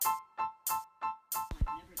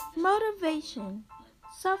motivation,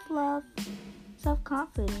 self-love,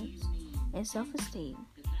 self-confidence, and self-esteem.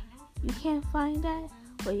 You can't find that?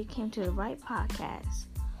 Well, you came to the right podcast.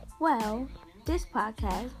 Well, this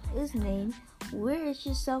podcast is named Where is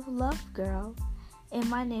Your Self-Love, Girl? And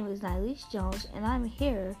my name is Nylise Jones, and I'm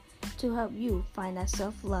here to help you find that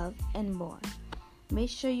self-love and more. Make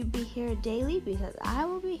sure you be here daily because I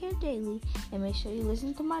will be here daily, and make sure you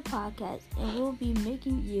listen to my podcast, and we'll be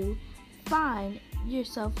making you find your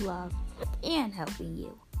self-love and helping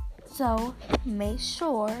you. So make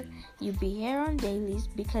sure you be here on dailies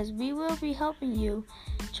because we will be helping you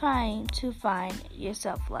trying to find your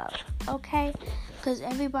self-love, okay? Because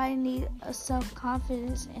everybody needs a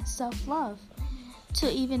self-confidence and self-love to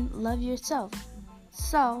even love yourself.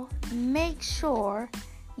 So make sure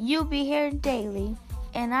you be here daily,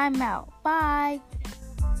 and I'm out. Bye.